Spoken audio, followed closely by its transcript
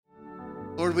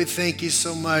Lord, we thank you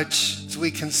so much as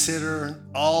we consider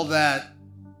all that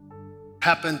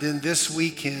happened in this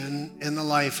weekend in the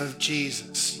life of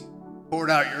Jesus. You poured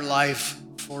out your life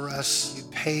for us. You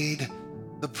paid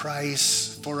the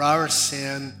price for our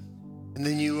sin, and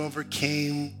then you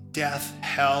overcame death,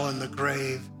 hell, and the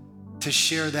grave to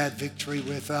share that victory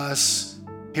with us.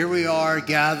 Here we are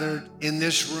gathered in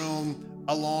this room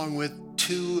along with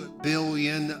 2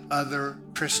 billion other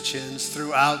Christians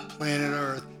throughout planet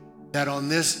Earth that on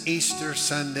this Easter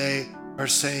Sunday are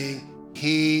saying,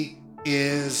 He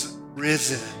is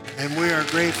risen. And we are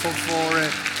grateful for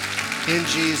it in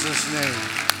Jesus' name.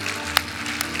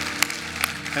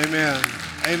 Amen.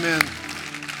 Amen.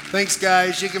 Thanks,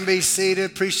 guys. You can be seated.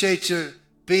 Appreciate you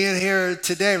being here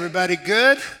today. Everybody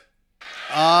good?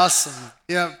 Awesome.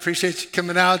 Yeah, appreciate you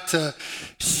coming out to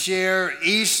share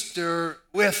Easter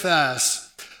with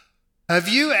us. Have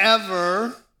you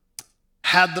ever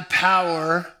had the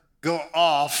power go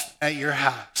off at your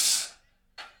house?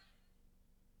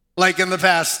 Like in the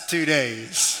past 2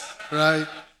 days, right?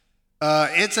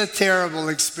 It's a terrible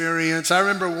experience. I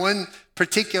remember one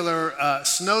particular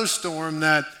snowstorm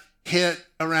that hit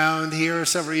around here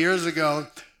several years ago.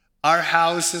 Our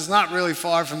house is not really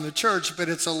far from the church, but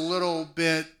it's a little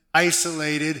bit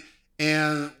isolated,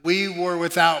 and we were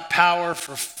without power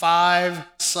for 5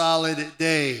 solid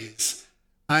days.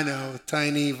 I know,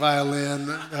 tiny violin,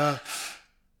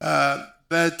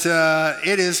 but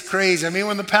it is crazy. I mean,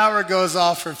 when the power goes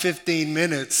off for 15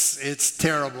 minutes, it's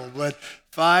terrible, but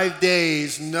 5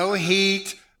 days, no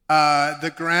heat,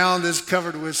 the ground is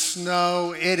covered with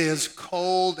snow, it is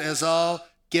cold as all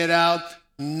get out.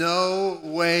 No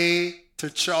way to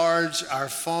charge our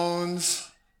phones.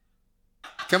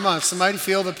 Come on, somebody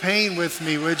feel the pain with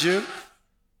me, would you?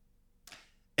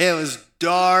 It was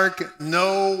dark,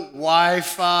 no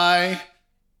Wi-Fi,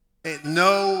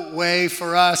 no way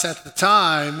for us at the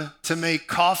time to make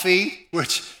coffee,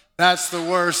 which that's the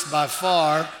worst by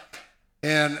far.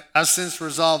 And I've since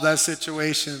resolved that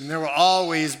situation. There will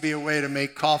always be a way to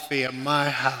make coffee at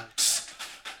my house.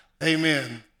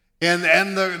 Amen.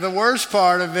 And the worst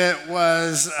part of it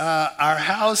was our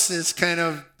house is kind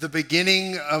of the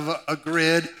beginning of a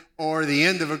grid, or the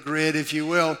end of a grid, if you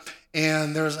will.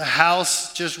 And there's a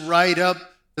house just right up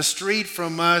the street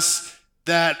from us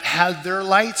that had their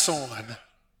lights on.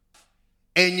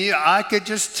 And I could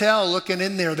just tell looking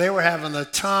in there, they were having the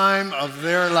time of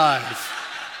their life.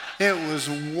 It was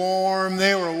warm.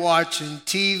 They were watching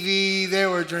TV. They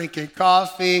were drinking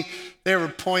coffee. They were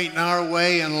pointing our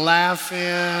way and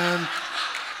laughing.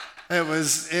 It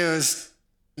was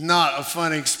not a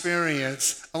fun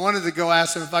experience. I wanted to go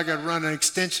ask them if I could run an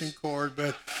extension cord,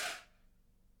 but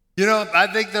I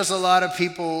think there's a lot of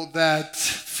people that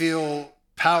feel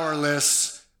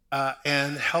powerless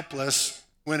and helpless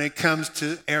when it comes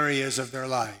to areas of their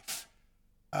life.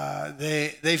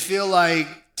 They feel like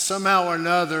somehow or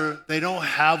another they don't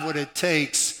have what it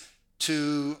takes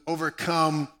to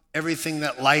overcome everything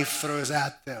that life throws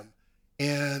at them.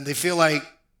 And they feel like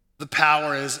the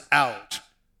power is out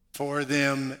for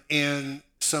them in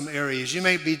some areas. You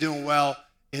may be doing well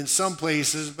in some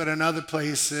places, but in other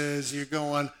places you're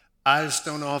going, I just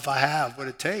don't know if I have what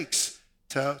it takes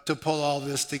to pull all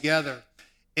this together.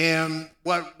 And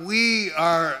what we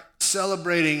are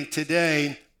celebrating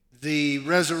today, the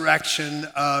resurrection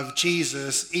of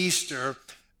Jesus, Easter,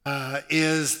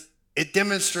 it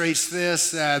demonstrates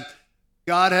this, that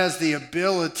God has the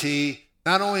ability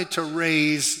not only to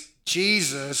raise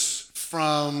Jesus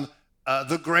from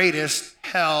the greatest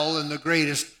hell and the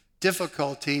greatest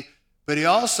difficulty, but he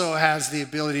also has the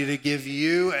ability to give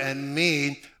you and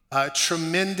me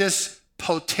tremendous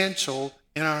potential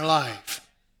in our life.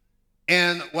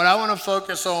 And what I want to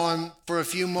focus on for a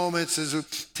few moments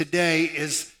today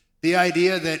is the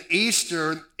idea that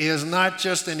Easter is not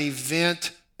just an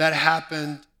event that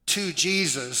happened to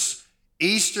Jesus.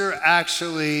 Easter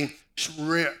actually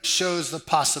shows the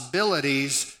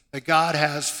possibilities that God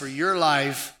has for your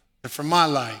life and for my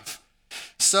life.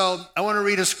 So I want to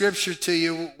read a scripture to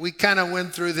you. We kind of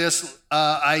went through this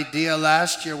idea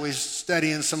last year. We were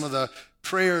studying some of the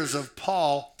prayers of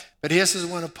Paul. But this is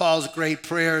one of Paul's great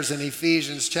prayers in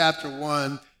Ephesians chapter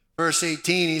 1, verse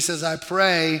 18. He says, I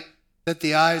pray that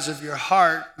the eyes of your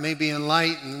heart may be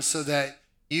enlightened so that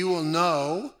you will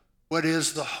know what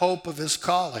is the hope of his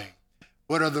calling,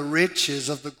 what are the riches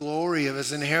of the glory of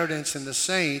his inheritance in the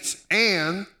saints,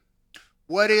 and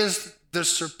what is the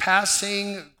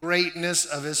surpassing greatness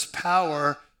of his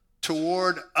power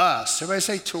toward us. Everybody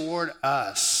say toward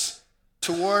us.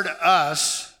 Toward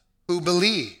us who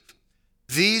believe.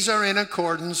 These are in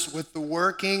accordance with the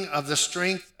working of the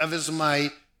strength of his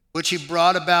might, which he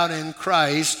brought about in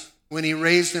Christ when he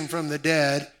raised him from the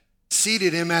dead,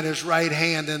 seated him at his right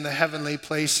hand in the heavenly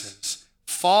places,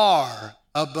 far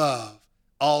above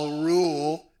all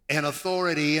rule and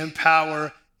authority and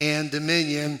power and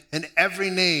dominion and every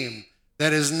name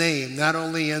that is named, not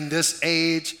only in this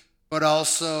age, but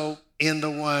also in the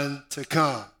one to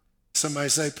come. Somebody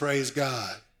say, praise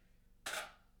God.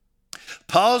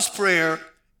 Paul's prayer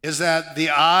is that the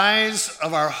eyes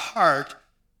of our heart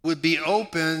would be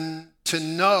open to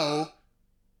know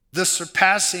the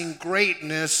surpassing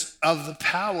greatness of the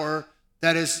power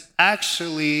that is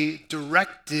actually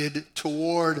directed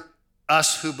toward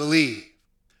us who believe.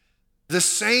 The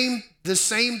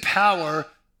same power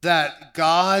that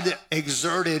God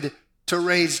exerted to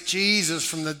raise Jesus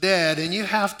from the dead, and you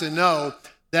have to know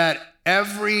that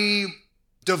every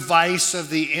device of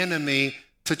the enemy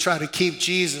to try to keep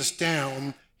Jesus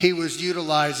down, he was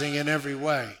utilizing in every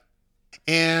way.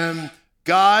 And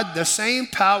God, the same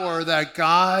power that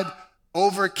God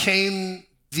overcame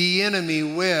the enemy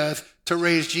with to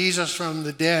raise Jesus from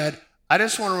the dead, I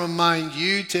just want to remind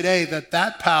you today that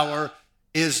that power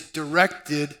is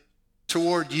directed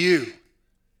toward you.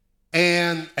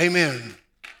 And amen.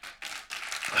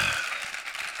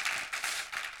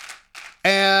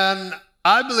 And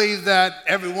I believe that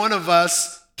every one of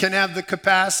us can have the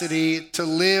capacity to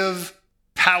live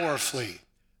powerfully,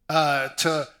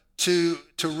 to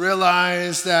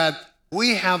realize that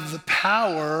we have the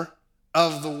power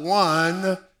of the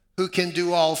one who can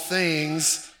do all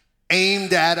things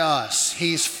aimed at us.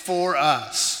 He's for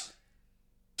us.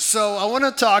 So I want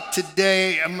to talk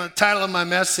today, the title of my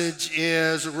message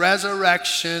is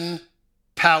Resurrection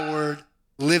Powered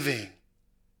Living.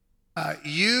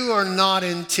 You are not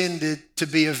intended to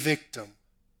be a victim.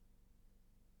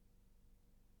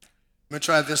 I'm going to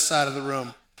try this side of the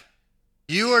room.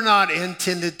 You are not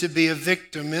intended to be a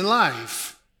victim in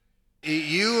life.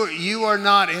 You are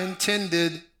not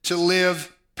intended to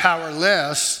live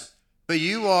powerless, but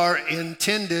you are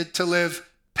intended to live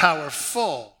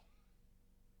powerful.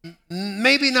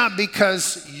 Maybe not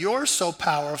because you're so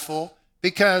powerful,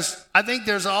 because I think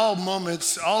there's all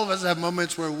of us have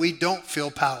moments where we don't feel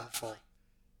powerful.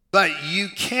 But you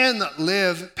can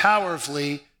live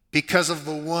powerfully because of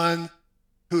the one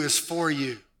who is for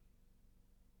you.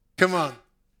 Come on.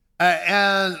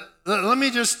 And let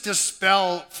me just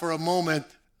dispel for a moment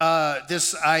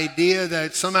this idea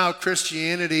that somehow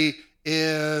Christianity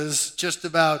is just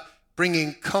about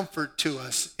bringing comfort to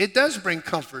us. It does bring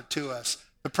comfort to us.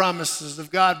 The promises of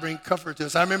God bring comfort to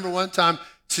us. I remember one time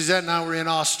Suzette and I were in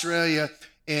Australia,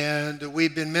 and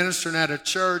we'd been ministering at a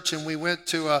church, and we went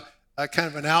to a kind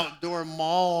of an outdoor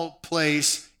mall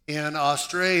place in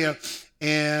Australia,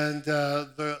 and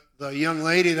the young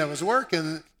lady that was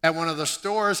working at one of the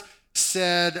stores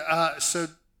said,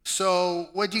 so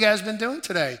what you guys been doing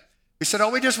today? We said,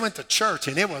 we just went to church,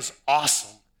 and it was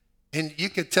awesome. And you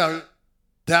could tell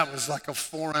that was like a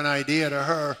foreign idea to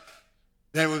her.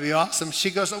 That would be awesome. She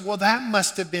goes, well, that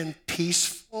must have been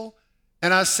peaceful.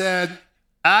 And I said,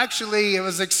 actually, it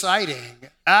was exciting.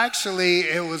 Actually,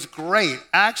 it was great.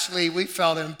 Actually, we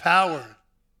felt empowered.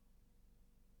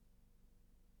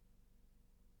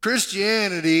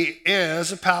 Christianity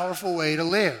is a powerful way to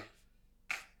live.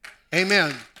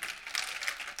 Amen.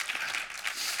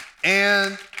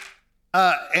 And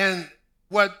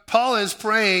what Paul is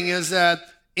praying is that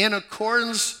in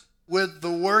accordance with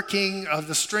the working of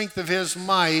the strength of his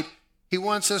might, he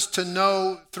wants us to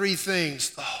know three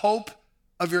things. The hope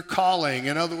of your calling.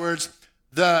 In other words,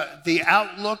 the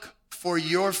outlook for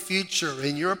your future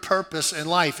and your purpose in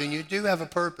life. And you do have a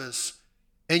purpose.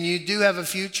 And you do have a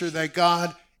future that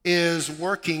God is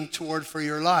working toward for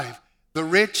your life. The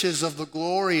riches of the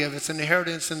glory of its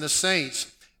inheritance in the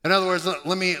saints. In other words,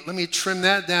 let me trim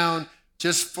that down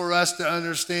just for us to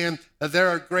understand that there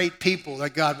are great people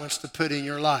that God wants to put in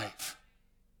your life.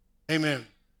 Amen.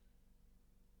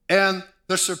 And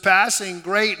the surpassing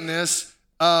greatness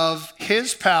of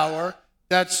his power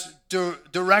that's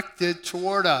directed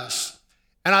toward us.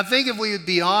 And I think if we would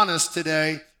be honest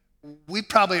today, we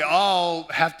probably all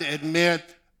have to admit,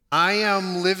 I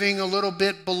am living a little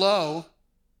bit below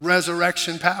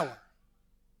resurrection power.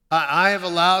 I have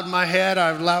allowed my head,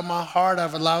 I've allowed my heart,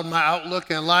 I've allowed my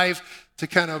outlook in life to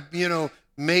kind of,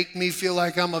 make me feel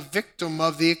like I'm a victim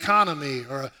of the economy,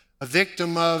 or a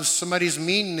victim of somebody's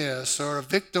meanness, or a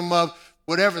victim of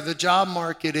whatever the job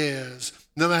market is,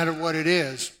 no matter what it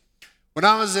is. When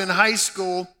I was in high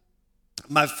school,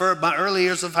 my early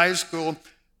years of high school,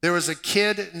 there was a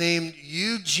kid named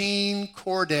Eugene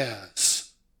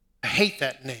Cordes. I hate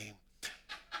that name.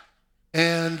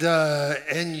 And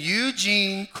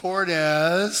Eugene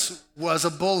Cordes was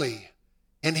a bully.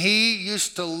 And he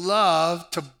used to love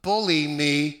to bully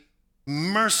me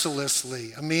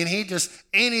mercilessly. I mean,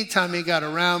 anytime he got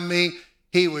around me,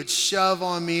 he would shove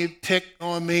on me, pick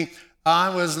on me.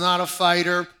 I was not a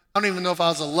fighter. I don't even know if I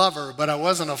was a lover, but I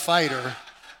wasn't a fighter.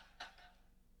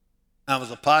 I was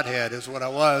a pothead is what I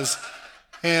was.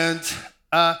 And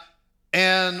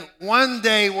one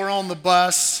day we're on the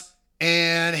bus,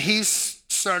 and he's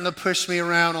starting to push me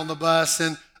around on the bus,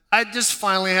 and I just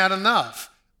finally had enough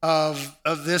of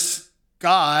this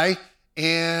guy.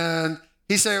 And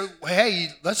he said, hey,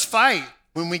 let's fight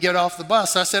when we get off the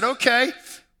bus. I said, okay.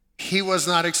 He was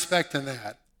not expecting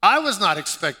that. I was not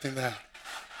expecting that.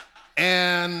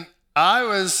 And I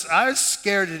was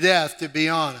scared to death, to be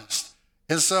honest.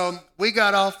 And so we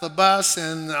got off the bus,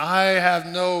 and I have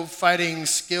no fighting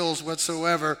skills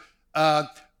whatsoever.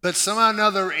 But somehow or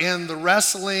another, in the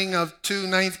wrestling of two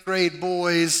ninth grade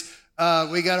boys,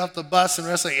 we got off the bus and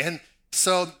wrestling. And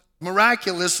so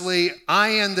miraculously,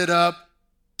 I ended up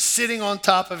sitting on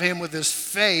top of him with his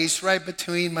face right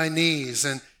between my knees.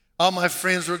 And all my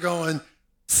friends were going,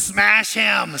 smash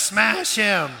him, smash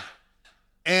him.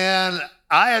 And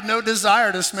I had no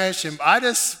desire to smash him. I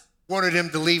just wanted him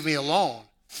to leave me alone.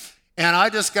 And I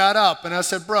just got up and I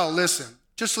said, bro, listen,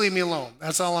 just leave me alone.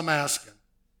 That's all I'm asking.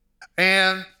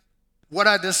 And what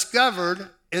I discovered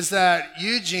is that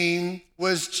Eugene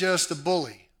was just a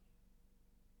bully.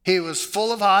 He was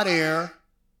full of hot air.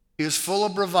 He was full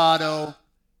of bravado.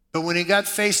 But when he got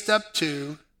faced up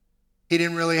to, he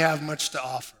didn't really have much to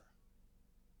offer.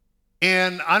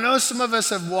 And I know some of us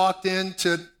have walked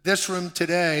into this room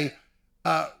today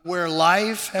where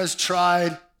life has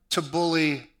tried to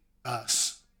bully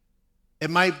us. It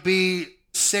might be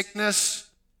sickness.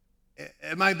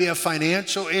 It might be a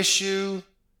financial issue.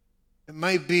 It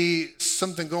might be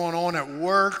something going on at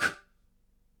work.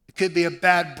 It could be a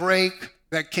bad break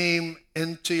that came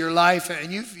into your life,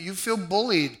 and you feel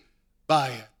bullied by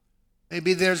it.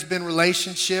 Maybe there's been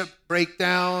relationship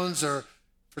breakdowns, or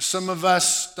for some of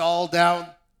us, stalled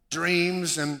out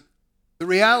dreams. And the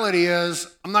reality is,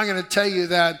 I'm not going to tell you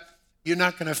that you're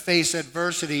not going to face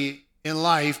adversity in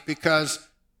life, because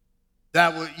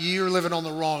you're living on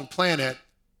the wrong planet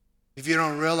if you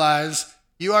don't realize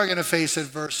you are going to face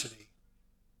adversity.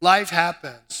 Life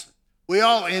happens. We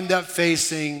all end up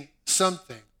facing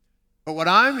something. But what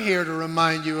I'm here to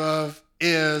remind you of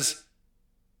is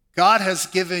God has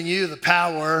given you the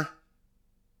power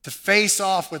to face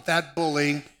off with that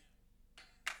bully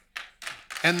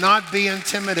and not be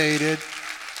intimidated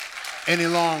any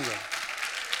longer.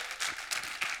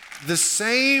 The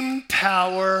same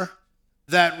power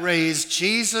that raised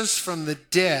Jesus from the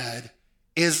dead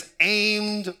is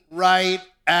aimed right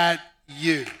at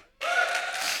you.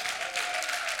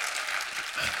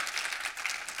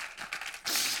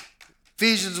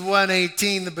 Ephesians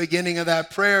 1:18, the beginning of that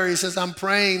prayer, he says, I'm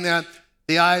praying that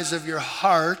the eyes of your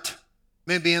heart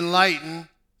may be enlightened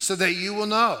so that you will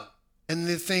know. And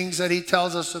the things that he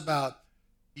tells us about.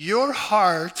 Your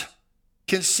heart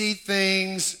can see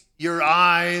things your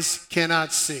eyes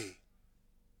cannot see.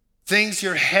 Things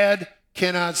your head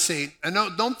cannot see. And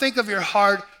don't think of your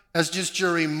heart as just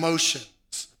your emotions.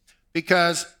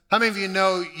 Because how many of you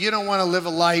know you don't want to live a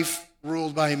life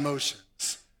ruled by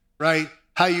emotions, right?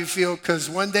 How you feel, because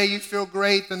one day you feel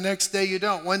great, the next day you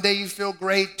don't. One day you feel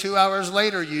great, 2 hours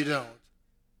later you don't,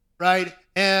 right?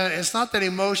 And it's not that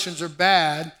emotions are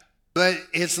bad, but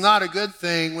it's not a good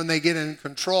thing when they get in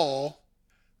control.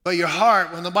 But your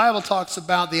heart, when the Bible talks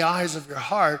about the eyes of your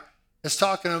heart, it's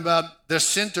talking about the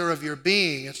center of your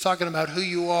being. It's talking about who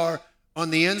you are on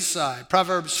the inside.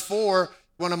 Proverbs 4,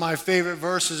 one of my favorite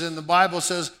verses in the Bible,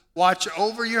 says, watch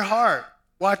over your heart.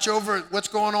 Watch over what's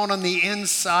going on the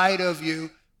inside of you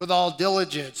with all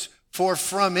diligence, for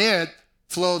from it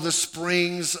flow the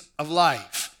springs of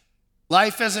life.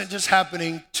 Life isn't just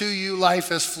happening to you.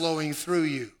 Life is flowing through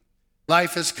you.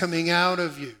 Life is coming out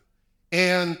of you.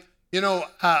 And,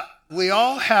 we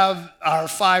all have our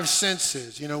five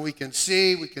senses. We can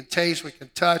see, we can taste, we can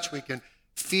touch, we can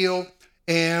feel.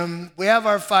 And we have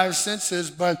our five senses,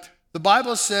 but the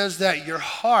Bible says that your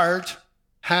heart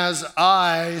has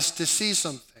eyes to see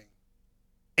something.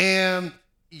 And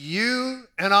you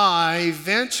and I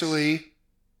eventually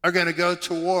are going to go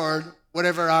toward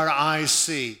whatever our eyes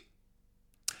see.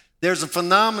 There's a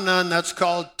phenomenon that's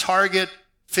called target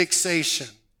fixation.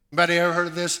 Anybody ever heard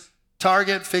of this?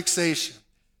 Target fixation.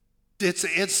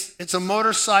 It's a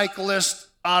motorcyclist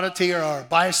oddity, or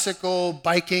a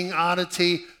biking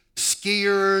oddity.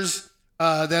 Skiers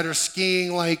that are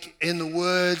skiing like in the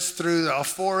woods through a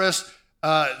forest.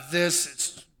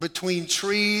 It's between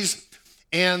trees.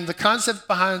 And the concept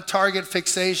behind target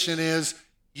fixation is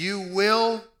you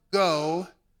will go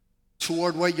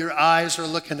toward what your eyes are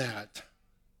looking at.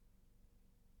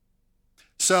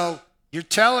 So you're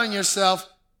telling yourself,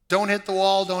 don't hit the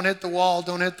wall, don't hit the wall,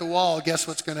 don't hit the wall. Guess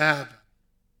what's going to happen?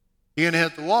 You're going to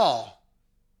hit the wall.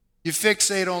 You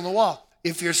fixate on the wall.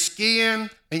 If you're skiing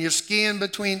and you're skiing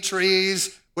between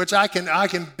trees, which I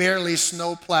can barely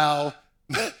snow plow,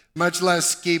 much less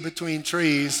ski between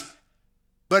trees.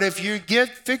 But if you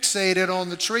get fixated on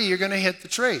the tree, you're going to hit the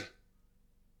tree.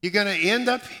 You're going to end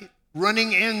up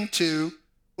running into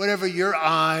whatever your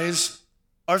eyes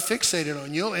are fixated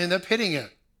on. You'll end up hitting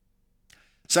it.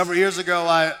 Several years ago,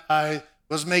 I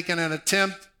was making an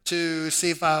attempt to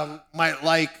see if I might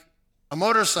like a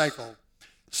motorcycle.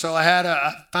 So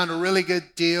I found a really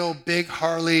good deal, big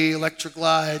Harley Electric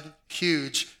Glide,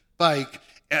 huge bike.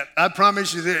 And I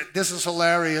promise you that this is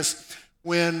hilarious.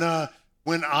 When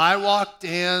I walked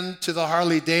into the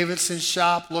Harley Davidson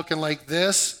shop looking like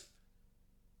this,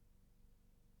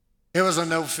 it was a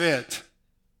no fit.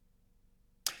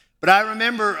 But I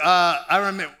remember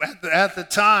at the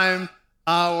time,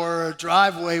 our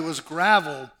driveway was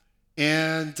gravel,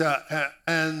 and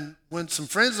when some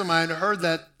friends of mine heard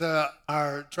that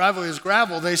our driveway is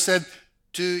gravel, they said,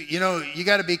 you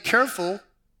got to be careful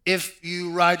if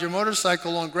you ride your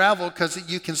motorcycle on gravel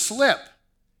because you can slip.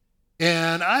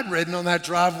 And I'd ridden on that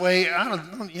driveway,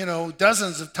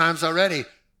 dozens of times already,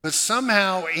 but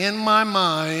somehow in my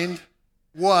mind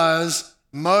was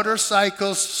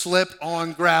motorcycles slip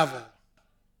on gravel.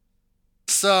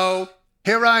 So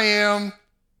here I am,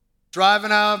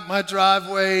 driving out my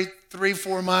driveway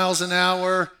 3-4 miles an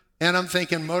hour, and I'm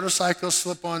thinking motorcycles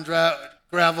slip on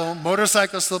gravel,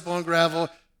 motorcycles slip on gravel.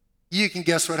 You can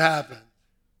guess what happened,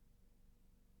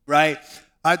 right?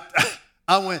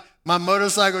 My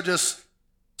motorcycle just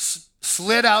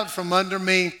slid out from under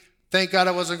me. Thank God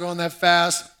I wasn't going that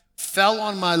fast. Fell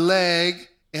on my leg,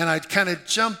 and I kind of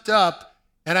jumped up,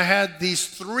 and I had these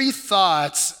 3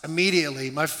 thoughts immediately.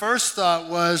 My first thought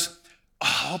was, I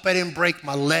hope I didn't break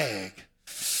my leg,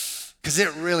 because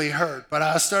it really hurt. But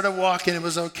I started walking, it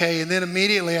was okay. And then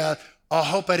immediately, I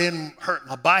hope I didn't hurt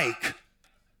my bike.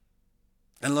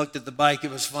 And looked at the bike,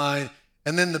 it was fine.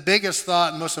 And then the biggest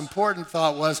thought, most important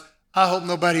thought was, I hope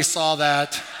nobody saw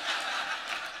that.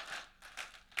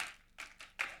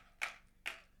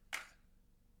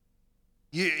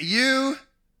 You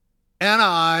and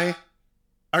I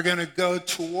are going to go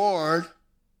toward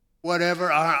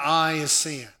whatever our eye is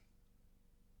seeing.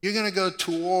 You're going to go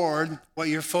toward what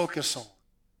you're focused on.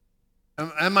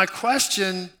 And my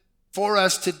question for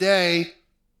us today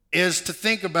is to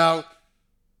think about,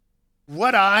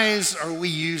 what eyes are we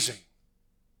using?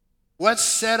 What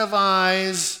set of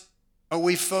eyes are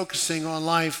we focusing on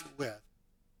life with?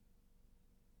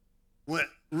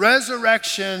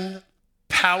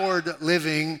 Resurrection-powered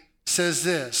living says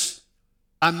this: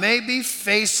 I may be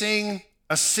facing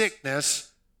a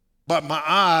sickness, but my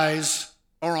eyes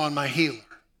are on my healer.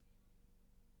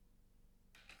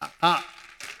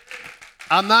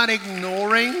 I'm not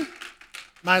ignoring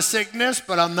my sickness,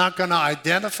 but I'm not going to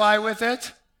identify with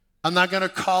it. I'm not going to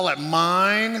call it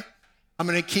mine. I'm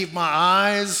going to keep my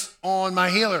eyes on my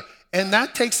healer. And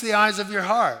that takes the eyes of your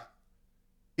heart.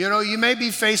 You may be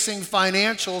facing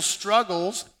financial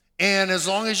struggles, and as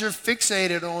long as you're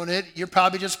fixated on it, you're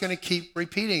probably just going to keep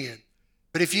repeating it.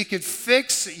 But if you could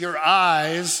fix your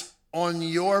eyes on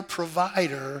your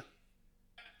provider,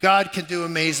 God can do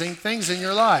amazing things in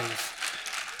your life.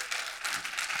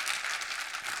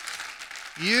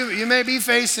 You may be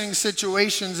facing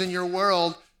situations in your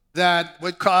world that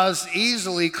would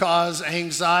easily cause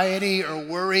anxiety or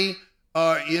worry,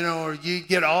 or you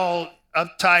get all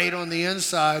uptight on the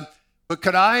inside. But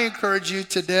could I encourage you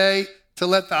today to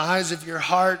let the eyes of your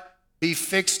heart be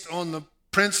fixed on the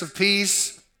Prince of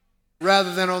Peace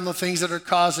rather than on the things that are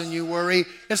causing you worry?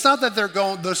 It's not that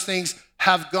those things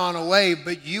have gone away,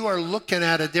 but you are looking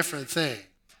at a different thing.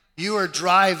 You are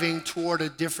driving toward a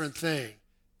different thing.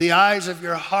 The eyes of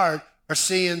your heart are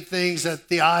seeing things that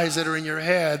the eyes that are in your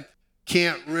head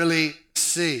can't really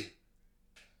see.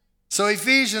 So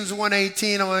Ephesians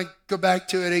 1:18, I want to go back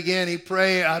to it again.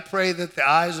 I pray that the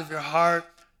eyes of your heart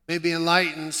may be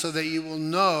enlightened so that you will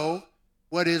know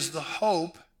what is the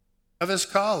hope of his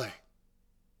calling.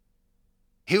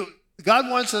 God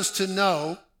wants us to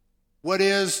know what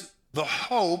is the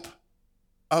hope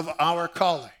of our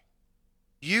calling.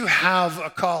 You have a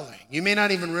calling. You may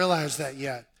not even realize that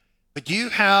yet, but you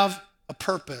have a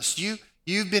purpose.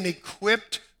 You've been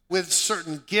equipped with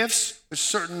certain gifts, with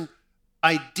certain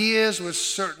ideas, with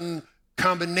certain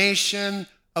combination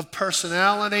of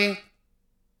personality.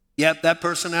 Yep, that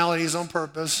personality is on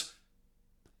purpose.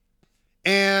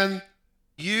 And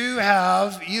You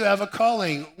have a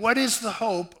calling. What is the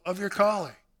hope of your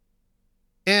calling?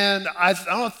 And I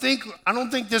don't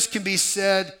think this can be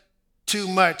said too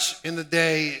much in the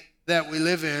day that we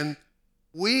live in.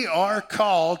 We are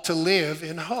called to live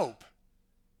in hope.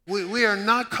 We are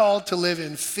not called to live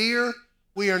in fear.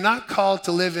 We are not called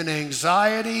to live in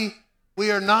anxiety. We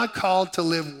are not called to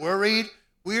live worried.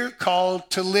 We are called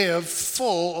to live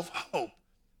full of hope.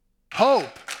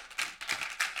 Hope.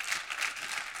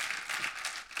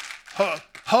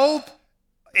 Hope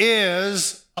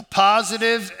is a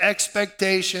positive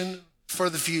expectation for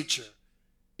the future.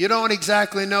 You don't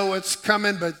exactly know what's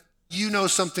coming, but you know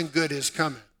something good is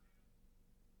coming.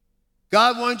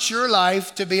 God wants your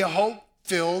life to be a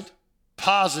hope-filled,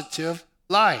 positive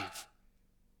life.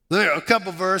 A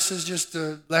couple verses just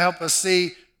to help us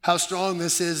see how strong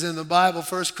this is in the Bible.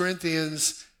 1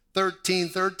 Corinthians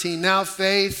 13:13. Now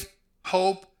faith,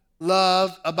 hope,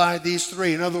 love abide these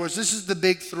three. In other words, this is the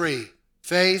big three.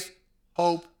 Faith,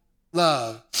 hope,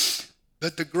 love.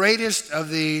 But the greatest of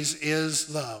these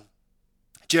is love.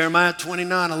 Jeremiah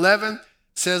 29:11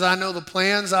 says, I know the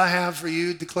plans I have for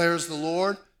you, declares the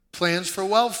Lord, plans for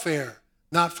welfare,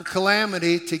 not for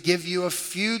calamity, to give you a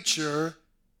future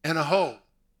and a hope.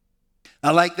 I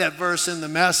like that verse in the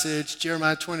Message,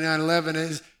 Jeremiah 29:11,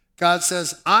 is God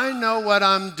says, I know what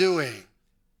I'm doing.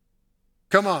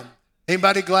 Come on.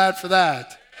 Anybody glad for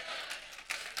that?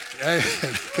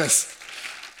 Because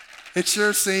it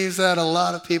sure seems that a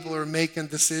lot of people are making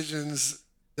decisions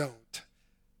don't.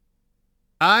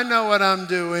 I know what I'm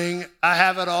doing. I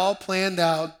have it all planned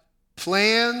out.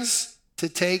 Plans to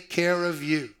take care of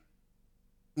you,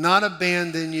 not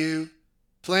abandon you.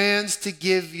 Plans to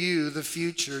give you the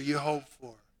future you hope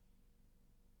for.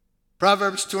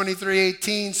 Proverbs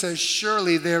 23:18 says,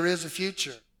 surely there is a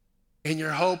future, and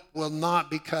your hope will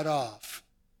not be cut off.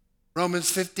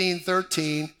 Romans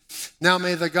 15:13, now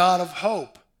may the God of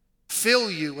hope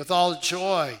fill you with all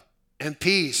joy and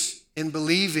peace in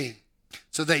believing,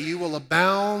 so that you will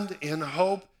abound in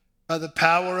hope by the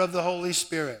power of the Holy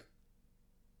Spirit.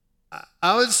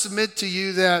 I would submit to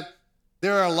you that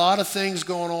there are a lot of things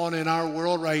going on in our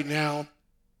world right now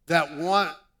that want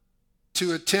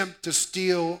to attempt to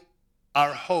steal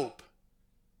our hope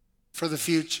for the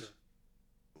future.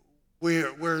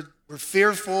 We're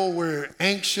fearful, we're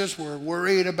anxious, we're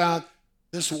worried about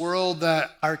this world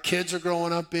that our kids are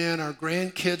growing up in, our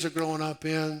grandkids are growing up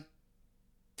in.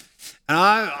 And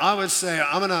I would say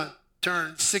I'm going to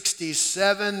turn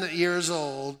 67 years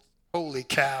old, holy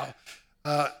cow,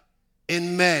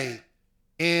 in May.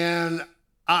 And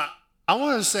I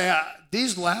want to say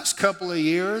these last couple of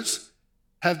years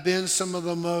have been some of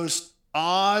the most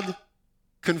odd,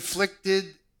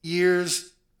 conflicted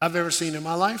years I've ever seen in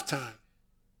my lifetime.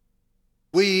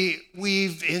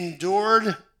 We've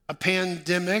endured a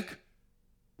pandemic.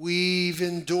 We've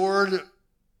endured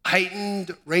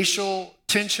heightened racial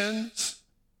tensions.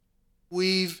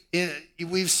 We've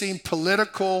seen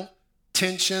political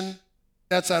tension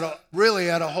that's really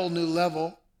at a whole new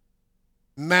level.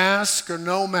 Mask or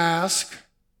no mask.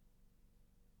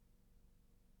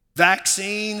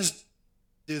 Vaccines,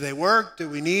 do they work? Do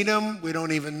we need them? We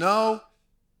don't even know.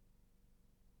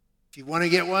 If you want to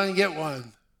get one, get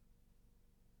one.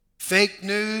 Fake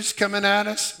news coming at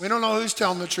us. We don't know who's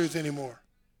telling the truth anymore,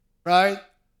 right?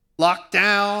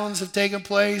 Lockdowns have taken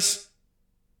place.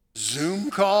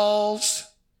 Zoom calls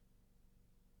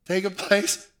taking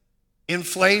place.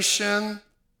 Inflation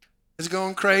is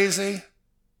going crazy.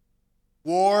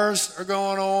 Wars are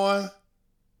going on.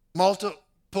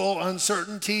 Multiple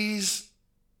uncertainties.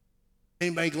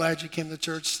 Anybody glad you came to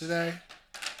church today?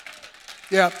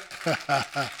 Yep.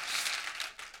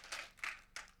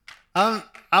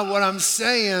 What I'm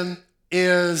saying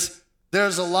is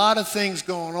there's a lot of things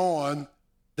going on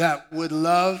that would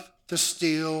love to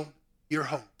steal your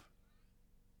hope,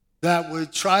 that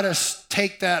would try to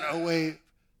take that away.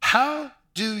 How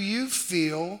do you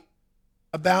feel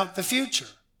about the future?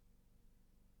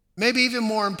 Maybe even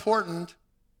more important,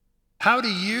 how do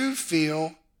you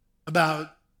feel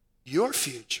about your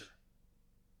future?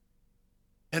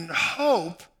 And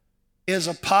hope is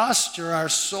a posture our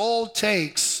soul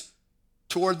takes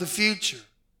toward the future.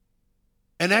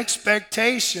 An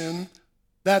expectation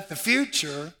that the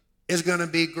future is going to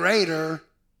be greater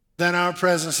than our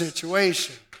present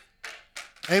situation.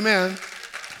 Amen.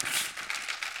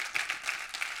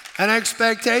 An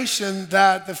expectation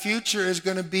that the future is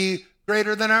going to be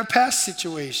greater than our past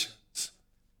situations.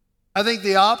 I think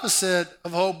the opposite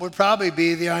of hope would probably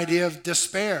be the idea of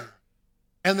despair.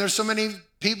 And there's so many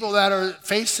people that are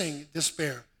facing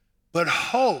despair. But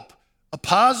hope, a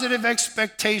positive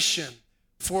expectation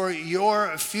for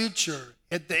your future,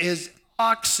 it is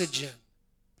oxygen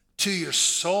to your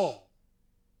soul.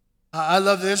 I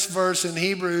love this verse in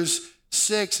Hebrews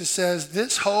 6. It says,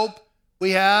 this hope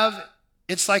we have,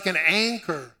 it's like an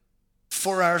anchor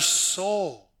for our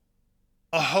soul,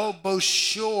 a hope both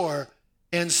sure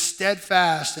and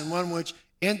steadfast, and one which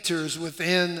enters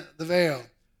within the veil.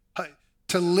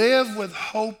 To live with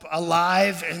hope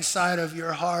alive inside of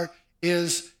your heart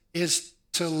is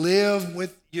to live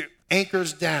with your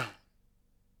anchors down.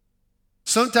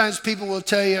 Sometimes people will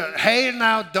tell you, hey,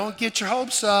 now don't get your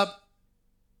hopes up.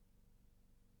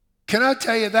 Can I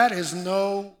tell you that is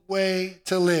no way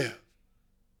to live?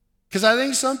 Because I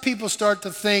think some people start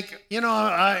to think,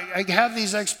 I have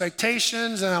these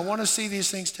expectations and I want to see these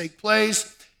things take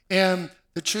place. And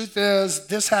the truth is,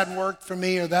 this hadn't worked for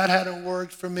me or that hadn't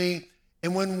worked for me.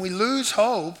 And when we lose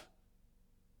hope,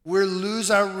 we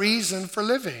lose our reason for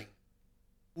living.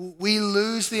 We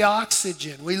lose the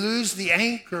oxygen. We lose the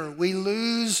anchor. We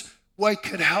lose what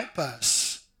could help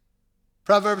us.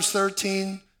 Proverbs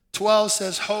 13:12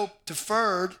 says, hope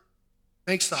deferred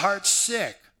makes the heart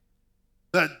sick,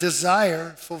 but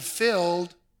desire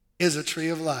fulfilled is a tree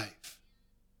of life.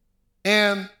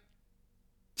 And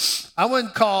I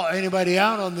wouldn't call anybody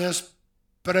out on this,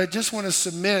 but I just want to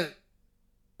submit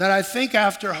that I think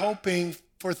after hoping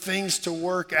for things to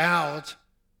work out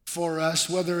for us,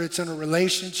 whether it's in a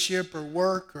relationship or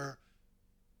work or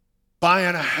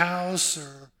buying a house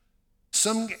or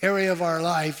some area of our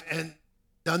life, and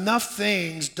enough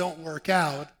things don't work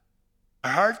out,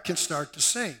 our heart can start to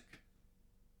sink.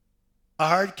 Our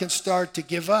heart can start to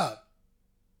give up.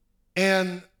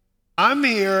 And I'm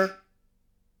here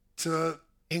to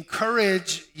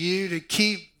encourage you to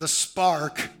keep the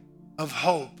spark of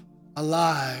hope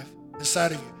alive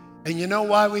inside of you. And you know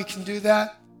why we can do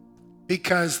that?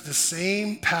 Because the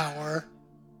same power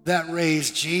that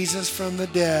raised Jesus from the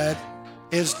dead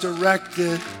is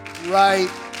directed right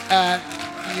at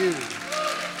you.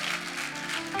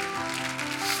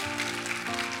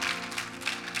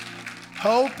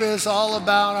 Hope is all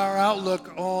about our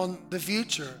outlook on the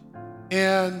future.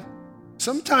 And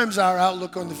sometimes our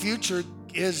outlook on the future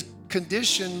is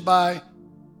conditioned by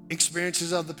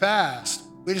experiences of the past.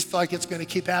 We just feel like it's going to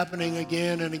keep happening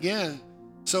again and again.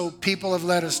 So people have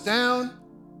let us down,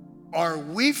 or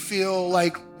we feel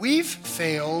like we've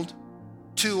failed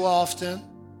too often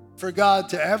for God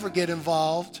to ever get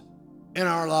involved in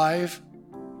our life.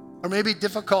 Or maybe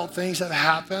difficult things have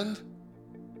happened.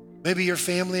 Maybe your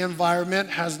family environment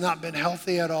has not been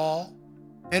healthy at all.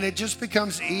 And it just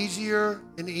becomes easier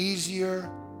and easier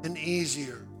and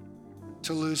easier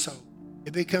to lose hope.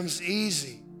 It becomes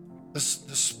easy. The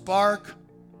spark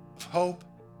of hope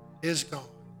is gone.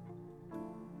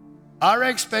 Our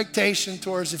expectation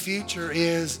towards the future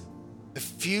is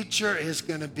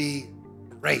going to be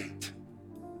great.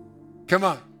 Come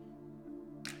on.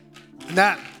 And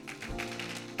that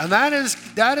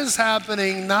is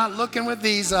happening, not looking with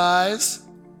these eyes,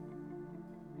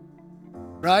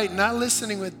 right? Not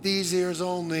listening with these ears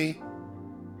only,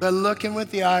 but looking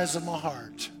with the eyes of my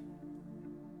heart.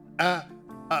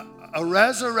 A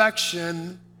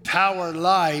resurrection power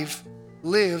life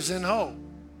lives in hope.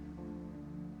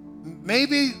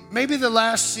 Maybe the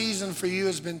last season for you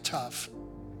has been tough.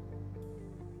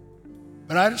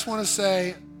 But I just want to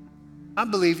say, I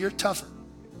believe you're tougher.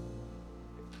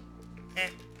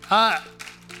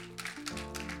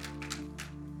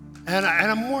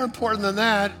 And more important than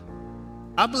that,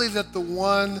 I believe that the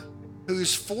one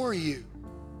who's for you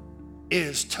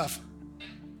is tougher.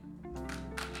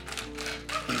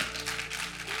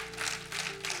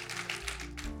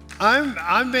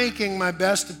 I'm making my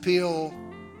best appeal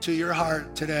to your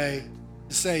heart today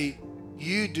to say,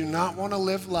 you do not want to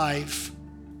live life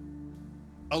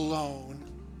alone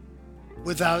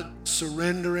without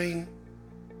surrendering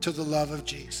to the love of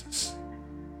Jesus,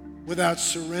 without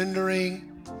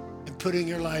surrendering and putting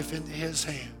your life into his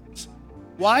hands.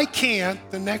 Why can't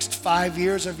the next 5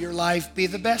 years of your life be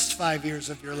the best 5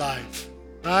 years of your life,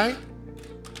 right?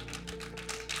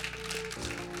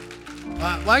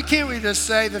 Why can't we just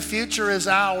say the future is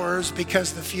ours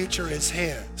because the future is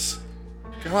his?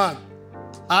 Come on.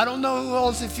 I don't know who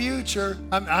holds the future.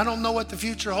 I don't know what the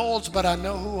future holds, but I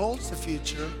know who holds the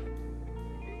future.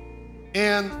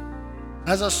 And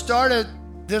as I started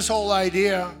this whole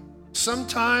idea,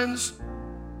 sometimes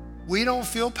we don't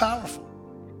feel powerful,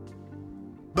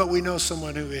 but we know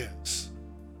someone who is.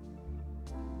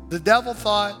 The devil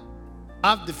thought,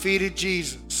 I've defeated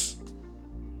Jesus,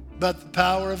 but the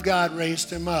power of God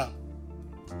raised him up.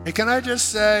 And can I just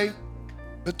say,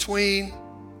 between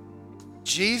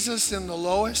Jesus in the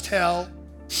lowest hell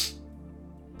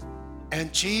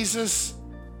and Jesus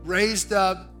raised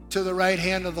up to the right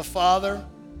hand of the Father.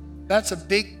 That's a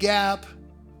big gap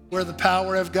where the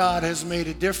power of God has made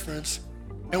a difference.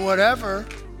 And whatever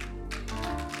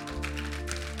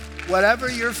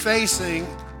you're facing,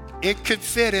 it could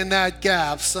fit in that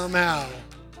gap somehow,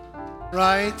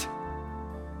 right?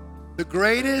 The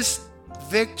greatest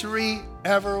victory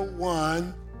ever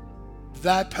won,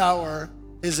 that power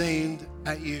is aimed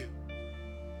at you.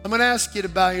 I'm going to ask you to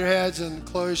bow your heads and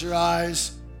close your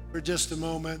eyes for just a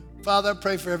moment. Father, I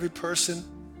pray for every person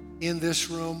in this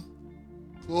room.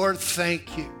 Lord,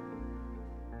 thank you.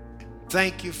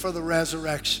 Thank you for the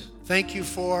resurrection. Thank you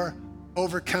for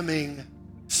overcoming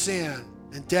sin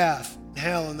and death and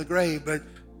hell and the grave. But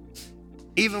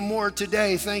even more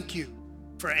today, thank you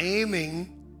for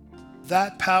aiming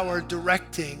that power,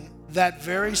 directing that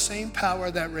very same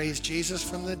power that raised Jesus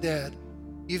from the dead.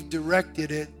 You've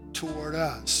directed it toward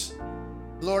us.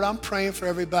 Lord, I'm praying for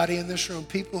everybody in this room,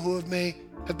 people who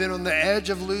have been on the edge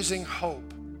of losing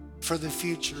hope for the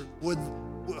future.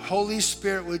 Holy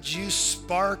Spirit, would you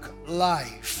spark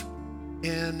life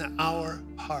in our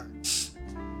hearts?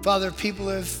 Father, people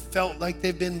have felt like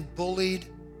they've been bullied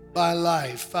by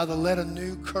life. Father, let a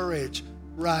new courage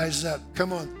rise up.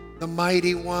 Come on, the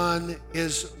mighty one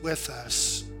is with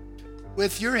us.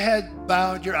 With your head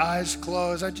bowed, your eyes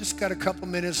closed, I just got a couple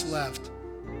minutes left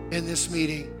in this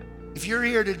meeting. If you're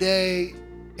here today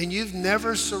and you've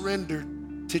never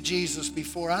surrendered to Jesus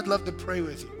before, I'd love to pray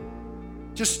with you.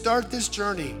 Just start this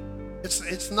journey.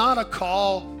 It's not a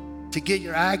call to get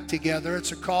your act together.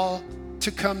 It's a call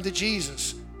to come to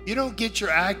Jesus. You don't get your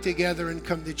act together and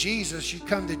come to Jesus. You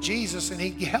come to Jesus and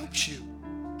he helps you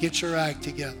get your act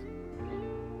together.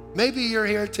 Maybe you're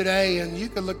here today and you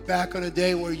can look back on a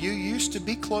day where you used to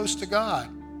be close to God,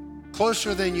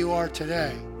 closer than you are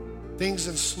today. Things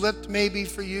have slipped maybe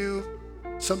for you.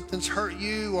 Something's hurt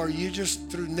you, or you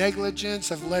just through negligence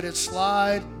have let it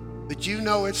slide. But you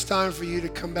know it's time for you to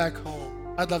come back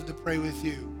home. I'd love to pray with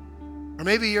you. Or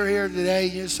maybe you're here today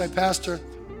and you say, Pastor,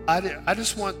 I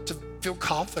just want to feel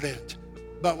confident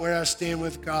about where I stand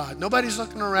with God. Nobody's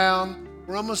looking around.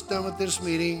 We're almost done with this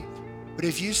meeting. But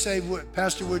if you say,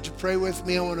 Pastor, would you pray with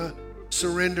me? I want to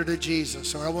surrender to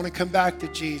Jesus, or I want to come back to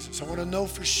Jesus. I want to know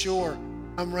for sure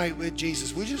I'm right with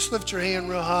Jesus. Would you just lift your hand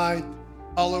real high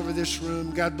all over this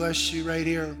room? God bless you right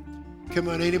here. Come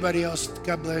on, anybody else?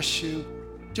 God bless you.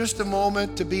 Just a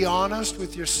moment to be honest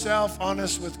with yourself,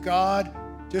 honest with God,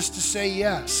 just to say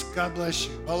yes. God bless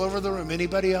you. All over the room.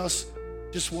 Anybody else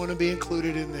just want to be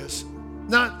included in this?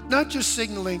 Not just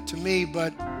signaling to me,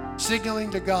 but signaling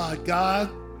to God. God,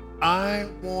 I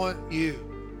want you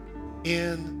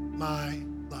in my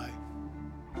life.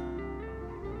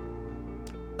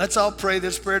 Let's all pray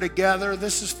this prayer together.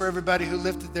 This is for everybody who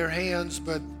lifted their hands,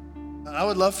 but I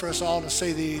would love for us all to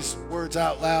say these words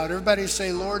out loud. Everybody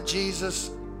say, Lord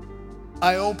Jesus,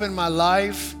 I open my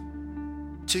life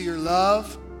to your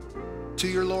love, to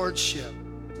your lordship.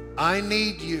 I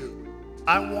need you.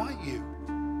 I want you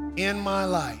in my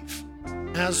life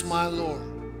as my Lord.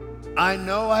 I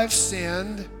know I've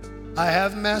sinned. I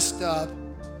have messed up,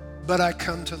 but I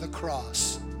come to the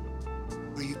cross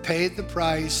where you paid the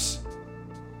price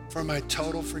for my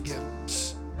total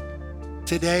forgiveness.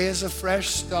 Today is a fresh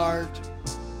start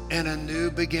and a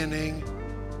new beginning.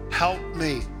 Help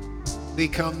me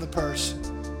become the person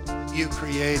you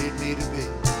created me to be.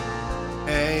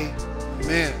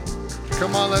 Amen.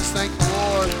 Come on, let's thank the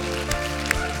Lord.